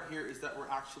tricky part here is that we're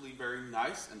actually very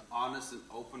nice and honest and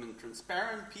open and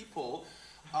transparent people,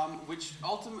 which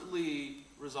ultimately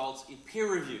results in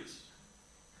peer reviews.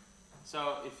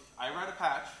 So if I write a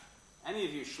patch, any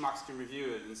of you schmucks can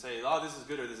review it and say, oh, this is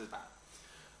good or this is bad.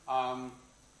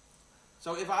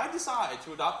 So if I decide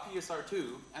to adopt PSR2,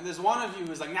 and there's one of you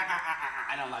who's like, nah,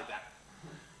 I don't like that,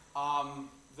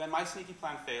 then my sneaky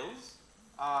plan fails.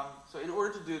 So in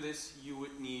order to do this, you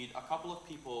would need a couple of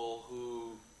people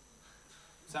who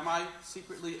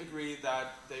semi-secretly agree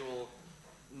that they will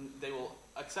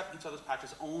accept each other's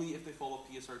patches only if they follow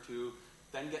PSR2,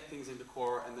 then get things into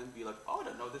core, and then be like, oh, I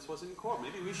don't know, this wasn't in core.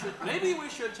 Maybe we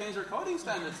should change our coding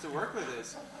standards to work with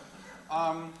this.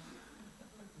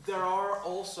 There are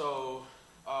also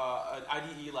an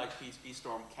IDE like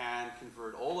PHP-Storm can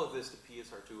convert all of this to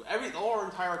PSR2. All our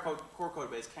entire core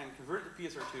code base can convert it to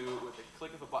PSR2 with a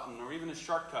click of a button or even a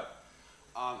shortcut,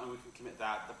 and we can commit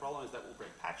that. The problem is that we'll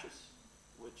break patches,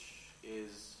 which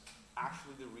is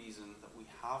actually the reason that we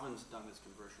haven't done this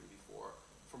conversion before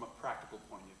from a practical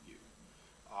point of view.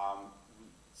 We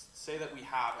say that we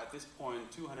have, at this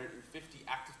point, 250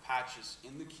 active patches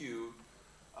in the queue,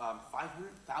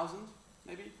 500,000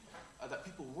 maybe, that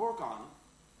people work on.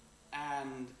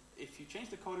 And if you change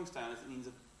the coding standards, it means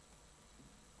that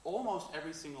almost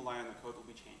every single line in the code will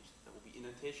be changed. There will be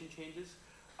indentation changes.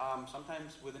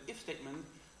 Sometimes with an if statement,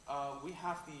 we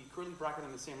have the curly bracket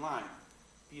in the same line.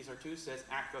 PSR2 says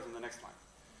act goes in the next line.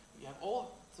 You have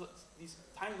these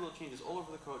tiny little changes all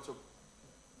over the code, so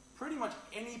pretty much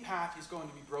any patch is going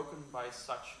to be broken by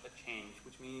such a change,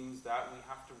 which means that we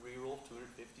have to reroll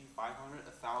 250, 500,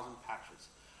 1,000 patches.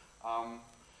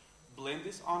 Blame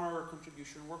this on our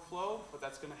contribution workflow, but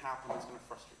that's going to happen. It's going to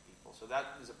frustrate people. So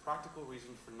that is a practical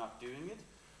reason for not doing it.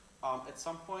 At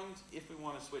some point, if we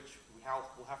want to switch,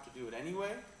 we'll have to do it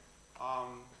anyway.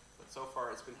 But so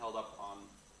far, it's been held up on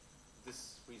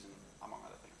this reason, among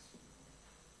other things.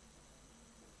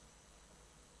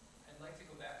 I'd like to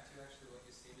go back to actually what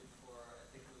you stated for, I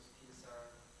think it was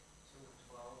PSR 2 and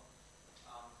 12.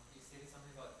 You stated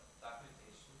something about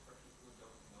documentation for people who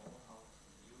don't know how to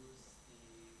use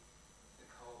the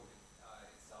code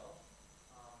itself.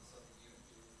 So that you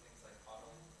do things like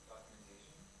auto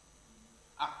documentation.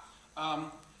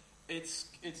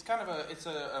 It's kind of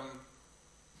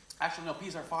actually no,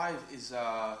 PSR5 is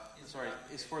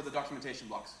for the documentation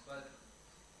blocks. But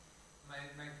my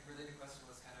related question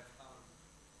was kind of,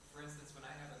 for instance, when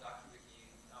I have a docu-wiki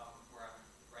where I'm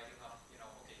writing up,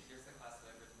 okay, here's the class that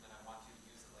I've written and I want you to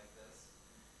use it like this,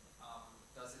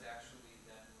 does it actually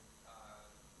then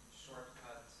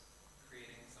shortcut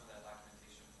creating some of that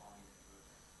documentation for me to do it?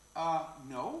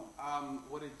 No.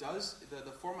 What it does,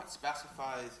 the format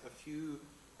specifies a few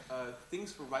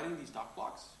things for writing these doc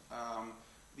blocks.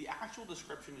 The actual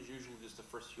description is usually just the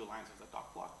first few lines of the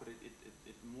doc block, but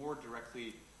it more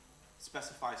directly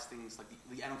specifies things like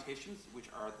the annotations, which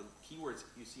are the keywords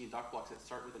you see in doc blocks that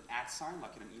start with an @ sign,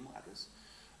 like in an email address,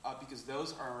 because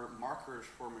those are markers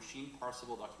for machine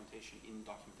parsable documentation in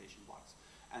documentation blocks.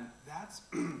 And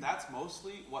that's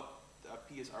mostly what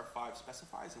PSR5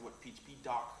 specifies and what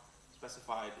PHP-Doc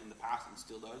specified in the past and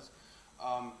still does.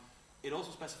 It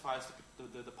also specifies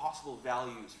the possible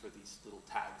values for these little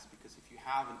tags, because if you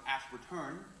have an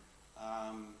 @return,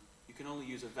 you can only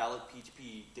use a valid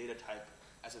PHP data type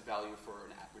as a value for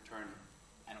an @return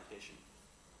annotation.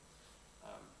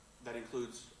 That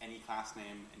includes any class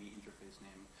name, any interface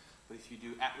name. But if you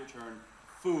do @return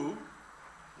foo,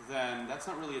 then that's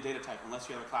not really a data type unless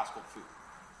you have a class called foo.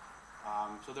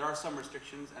 So there are some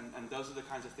restrictions, and those are the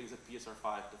kinds of things that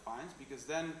PSR5 defines, because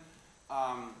then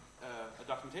a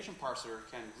documentation parser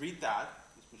can read that,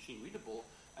 it's machine readable,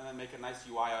 and then make a nice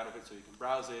UI out of it so you can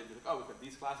browse it. You're like, oh, we've got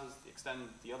these classes, extend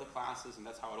the other classes, and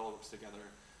that's how it all works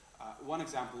together. One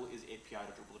example is API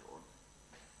to Drupal.org.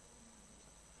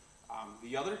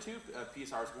 The other two,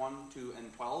 PSRs 1, 2,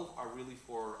 and 12, are really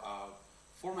for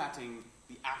formatting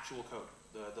the actual code,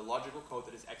 the logical code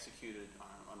that is executed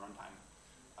on runtime.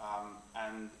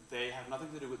 And they have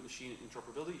nothing to do with machine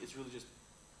interoperability. It's really just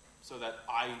so that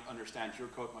I understand your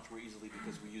code much more easily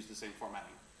because we use the same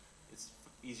formatting. It's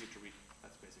easier to read.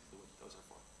 That's basically what those are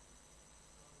for.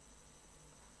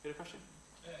 You had a question?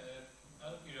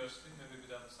 Out of curiosity, maybe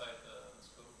down the side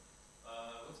scope,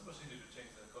 what's the procedure to change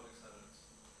the coding standards?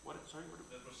 Sorry?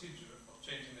 The procedure of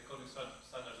changing the coding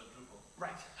standards of Drupal.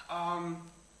 Right.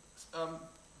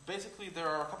 Basically, there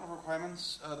are a couple of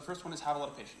requirements. The first one is have a lot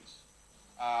of patience.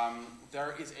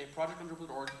 There is a project on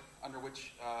Drupal.org under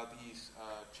which these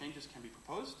changes can be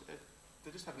proposed.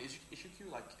 They just have an issue queue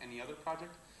like any other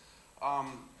project.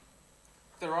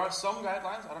 There are some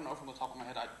guidelines. I don't know from the top of my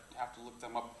head. I'd have to look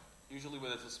them up. Usually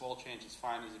when it's a small change, it's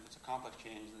fine. As if it's a complex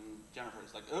change, then Jennifer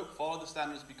is like, oh, follow the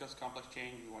standards because complex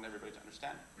change, we want everybody to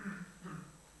understand.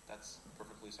 That's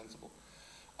perfectly sensible.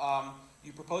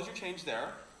 You propose your change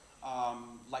there,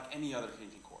 like any other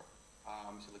change in core.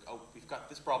 So like, oh, we've got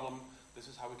this problem. This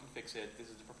is how we can fix it. This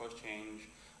is the proposed change.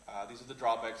 These are the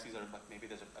drawbacks. These are like maybe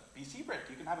there's a BC break.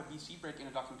 You can have a BC break in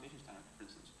a documentation standard, for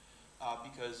instance,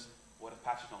 because what if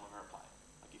patches no longer apply?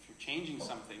 Like if you're changing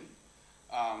something,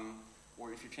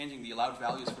 or if you're changing the allowed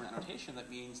values for an annotation, that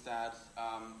means that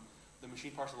the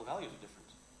machine parsable values are different,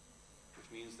 which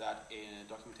means that a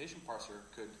documentation parser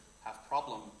could have a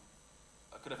problem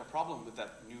with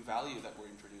that new value that we're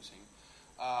introducing.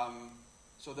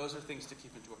 So those are things to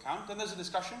keep into account. Then there's a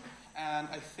discussion, and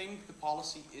I think the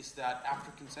policy is that after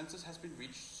consensus has been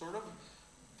reached, sort of,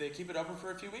 they keep it open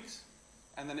for a few weeks,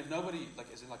 and then if nobody,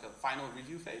 like, is in like a final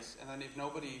review phase, and then if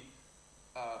nobody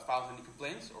files any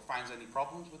complaints or finds any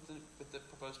problems with the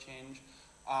proposed change,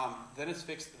 then it's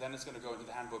fixed. Then it's going to go into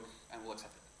the handbook, and we'll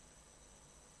accept it.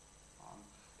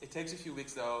 It takes a few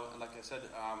weeks, though, and like I said,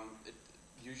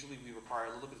 usually we require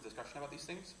a little bit of discussion about these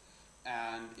things.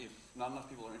 And if not enough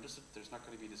people are interested, there's not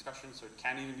going to be discussion, so it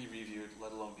can't even be reviewed,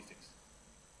 let alone be fixed.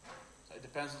 So it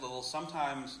depends a little.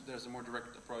 Sometimes there's a more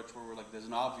direct approach where we're like, there's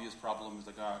an obvious problem. It's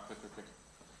like, quick.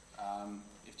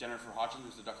 If Jennifer Hodgson,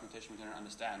 who's the documentation maintainer,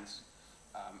 understands,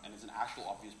 and it's an actual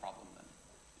obvious problem, then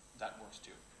that works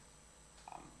too.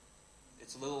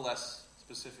 It's a little less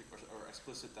specific or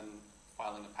explicit than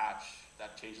filing a patch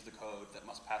that changes the code that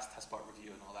must pass test part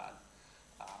review and all that.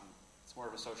 It's more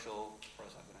of a social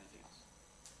process than anything else.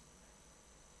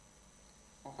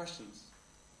 More questions?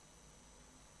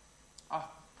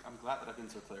 I'm glad that I've been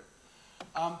so clear.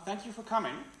 Thank you for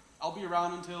coming. I'll be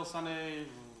around until Sunday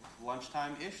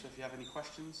lunchtime-ish, so if you have any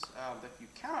questions that you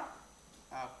cannot,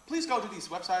 please go to these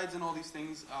websites and all these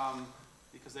things,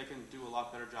 because they can do a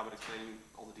lot better job at explaining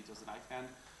all the details than I can.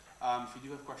 If you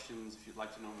do have questions, if you'd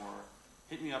like to know more,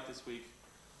 hit me up this week.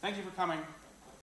 Thank you for coming.